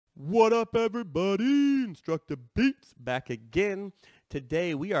What up, everybody? Instructor Beats back again.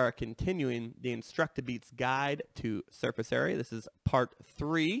 Today we are continuing the Instructor Beats guide to surface area. This is part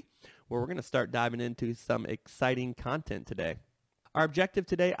 3, where we're going to start diving into some exciting content today. Our objective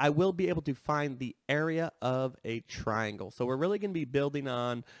today, I will be able to find the area of a triangle. So we're really going to be building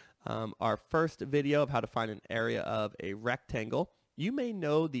on our first video of how to find an area of a rectangle. You may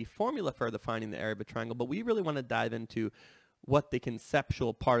know the formula for finding the area of a triangle, but we really want to dive into what the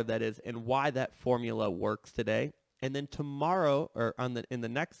conceptual part of that is and why that formula works today. And then tomorrow, or in the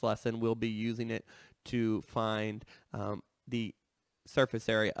next lesson, we'll be using it to find the surface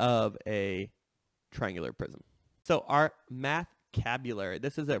area of a triangular prism. So our mathcabulary,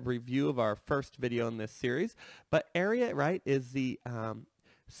 this is a review of our first video in this series, but area, right, is the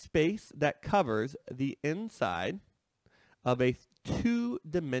space that covers the inside of a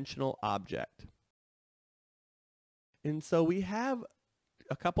two-dimensional object. And so we have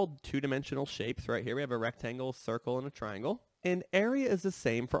a couple two-dimensional shapes right here. We have a rectangle, circle, and a triangle. And area is the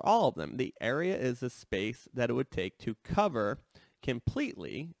same for all of them. The area is the space that it would take to cover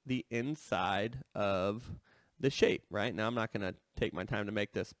completely the inside of the shape, right? Now, I'm not going to take my time to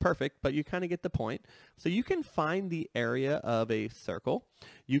make this perfect, but you kind of get the point. So you can find the area of a circle.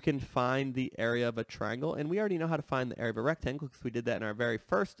 You can find the area of a triangle. And we already know how to find the area of a rectangle because we did that in our very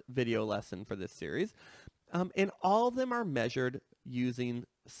first video lesson for this series. And all of them are measured using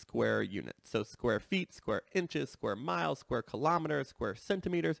square units. So square feet, square inches, square miles, square kilometers, square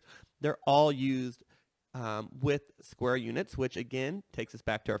centimeters. They're all used with square units, which again takes us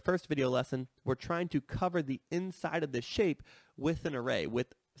back to our first video lesson. We're trying to cover the inside of the shape with an array,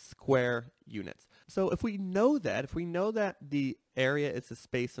 with square units. So if we know that the area is the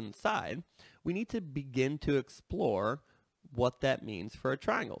space inside, we need to begin to explore what that means for a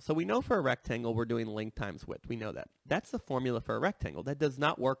triangle. So we know for a rectangle we're doing length times width. We know that. That's the formula for a rectangle. That does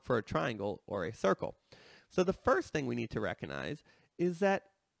not work for a triangle or a circle. So the first thing we need to recognize is that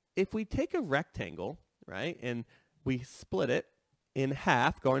if we take a rectangle, right, and we split it in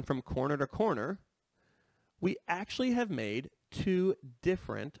half going from corner to corner, we actually have made two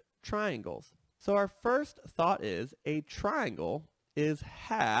different triangles. So our first thought is a triangle is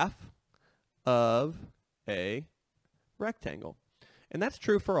half of a rectangle. And that's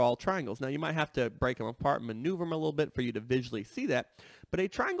true for all triangles. Now, you might have to break them apart and maneuver them a little bit for you to visually see that, but a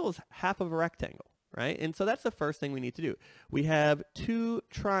triangle is half of a rectangle, right? And so that's the first thing we need to do. We have two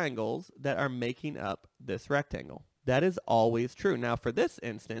triangles that are making up this rectangle. That is always true. Now, for this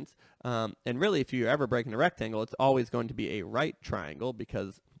instance, and really if you're ever breaking a rectangle, it's always going to be a right triangle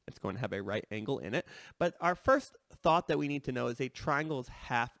because it's going to have a right angle in it. But our first thought that we need to know is a triangle is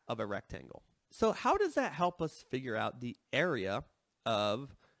half of a rectangle. So how does that help us figure out the area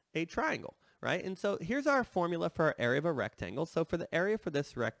of a triangle, right? And so here's our formula for our area of a rectangle. So for the area for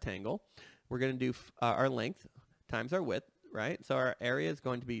this rectangle, we're going to do our length times our width, right? So our area is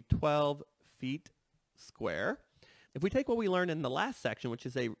going to be 12 feet square. If we take what we learned in the last section, which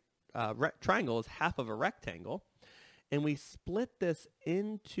is a triangle is half of a rectangle, and we split this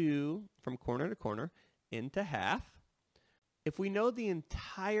into, from corner to corner, into half, if we know the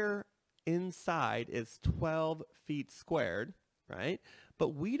entire inside is 12 feet squared, right?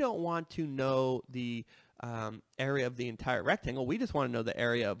 But we don't want to know the area of the entire rectangle. We just want to know the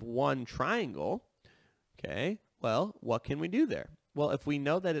area of one triangle. Okay, well, what can we do there? Well, if we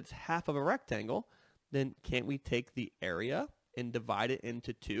know that it's half of a rectangle, then can't we take the area and divide it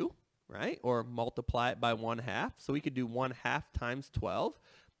into 2, right? Or multiply it by 1/2. So we could do 1/2 times 12,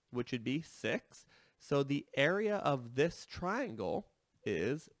 which would be 6. So the area of this triangle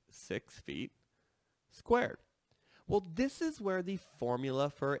is 6 feet squared. Well, this is where the formula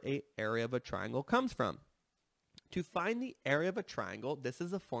for an area of a triangle comes from. To find the area of a triangle, this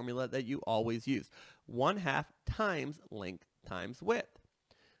is a formula that you always use. 1/2 times length times width.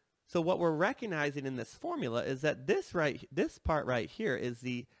 So what we're recognizing in this formula is that this part right here is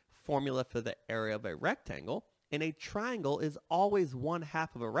the formula for the area of a rectangle, and a triangle is always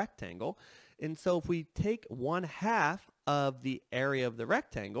 1/2 of a rectangle. And so if we take 1/2 of the area of the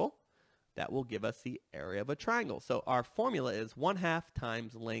rectangle, that will give us the area of a triangle. So our formula is 1/2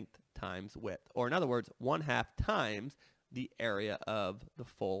 times length times width, or in other words, 1/2 times the area of the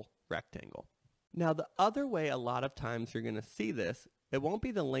full rectangle. Now, the other way a lot of times you're going to see this, it won't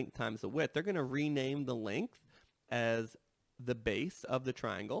be the length times the width. They're going to rename the length as the base of the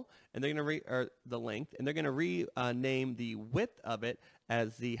triangle, and they're going to the length, and they're going to rename the width of it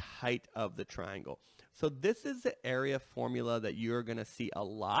as the height of the triangle. So this is the area formula that you're going to see a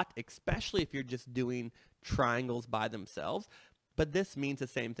lot, especially if you're just doing triangles by themselves. But this means the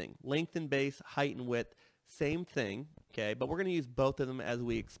same thing. Length and base, height and width, same thing, okay, but we're going to use both of them as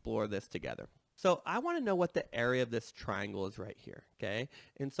we explore this together. So I want to know what the area of this triangle is right here, okay?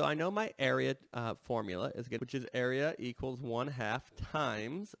 And so I know my area formula is good, which is area equals 1/2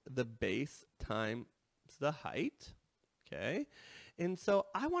 times the base times the height, okay? And so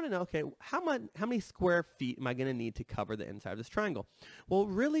I want to know, okay, how many square feet am I going to need to cover the inside of this triangle? Well,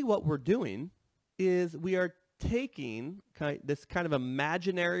 really what we're doing is we are taking this kind of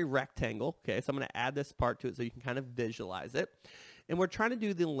imaginary rectangle, okay? So I'm going to add this part to it so you can kind of visualize it. And we're trying to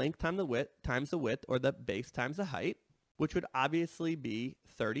do the length times the width, or the base times the height, which would obviously be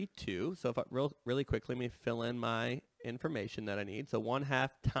 32. So if I really quickly, let me fill in my information that I need. So 1/2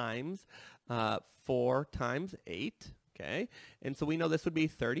 times 4 times 8, okay? And so we know this would be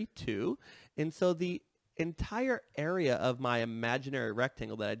 32. And so the entire area of my imaginary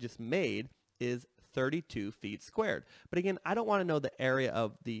rectangle that I just made is 32 feet squared. But again, I don't want to know the area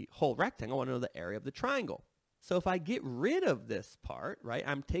of the whole rectangle. I want to know the area of the triangle. So if I get rid of this part, right,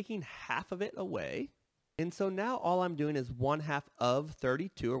 I'm taking half of it away. And so now all I'm doing is 1/2 of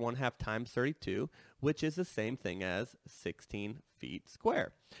 32, or 1/2 times 32, which is the same thing as 16 feet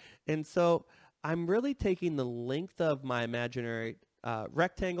squared. And so I'm really taking the length of my imaginary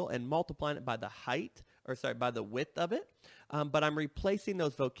rectangle and multiplying it by the height, or sorry, by the width of it. But I'm replacing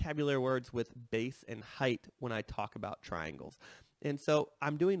those vocabulary words with base and height when I talk about triangles. And so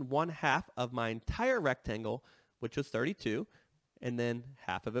I'm doing 1/2 of my entire rectangle, which was 32, and then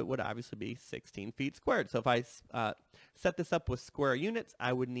half of it would obviously be 16 feet squared. So if I set this up with square units,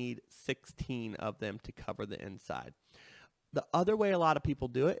 I would need 16 of them to cover the inside. The other way a lot of people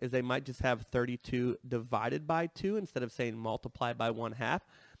do it is they might just have 32 divided by 2 instead of saying multiply by 1/2.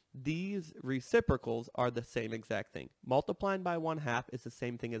 These reciprocals are the same exact thing. Multiplying by 1/2 is the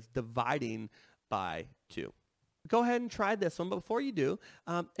same thing as dividing by 2. Go ahead and try this one, but before you do,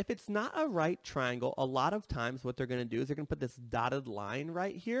 if it's not a right triangle, a lot of times what they're going to do is they're going to put this dotted line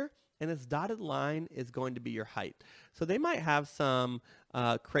right here, and this dotted line is going to be your height. So they might have some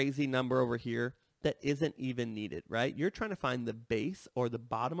crazy number over here that isn't even needed, right? You're trying to find the base or the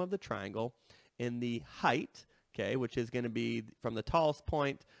bottom of the triangle and the height, okay, which is going to be from the tallest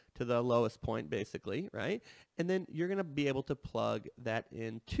point to the lowest point, basically, right? And then you're going to be able to plug that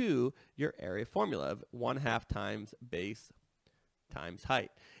into your area formula of 1/2 times base times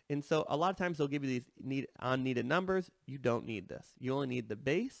height. And so a lot of times they'll give you these unneeded numbers. You don't need this. You only need the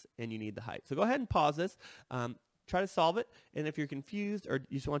base and you need the height. So go ahead and pause this. Try to solve it. And if you're confused or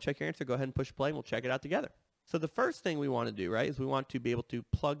you just want to check your answer, go ahead and push play and we'll check it out together. So the first thing we want to do, right, is we want to be able to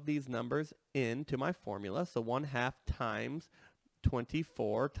plug these numbers into my formula. So 1/2 times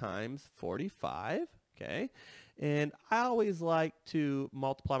 24 times 45, okay? And I always like to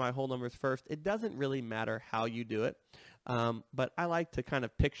multiply my whole numbers first. It doesn't really matter how you do it, but I like to kind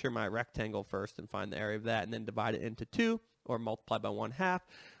of picture my rectangle first and find the area of that and then divide it into 2 or multiply by 1/2.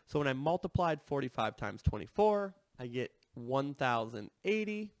 So when I multiplied 45 times 24, I get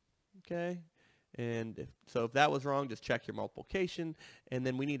 1080, okay? And so if that was wrong, just check your multiplication. And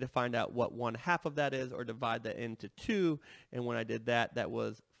then we need to find out what 1/2 of that is, or divide that into 2. And when I did that, that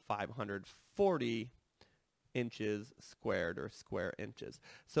was 540 inches squared, or square inches.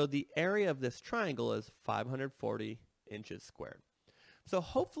 So the area of this triangle is 540 inches squared. So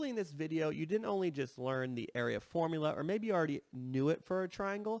hopefully in this video, you didn't only just learn the area formula, or maybe you already knew it for a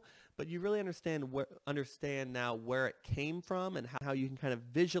triangle, but you really understand now where it came from and how you can kind of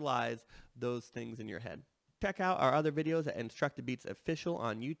visualize those things in your head. Check out our other videos at InstructedBeats Official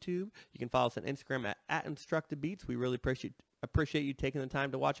on YouTube. You can follow us on Instagram at InstructedBeats. We really appreciate you taking the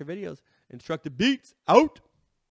time to watch our videos. InstructedBeats out!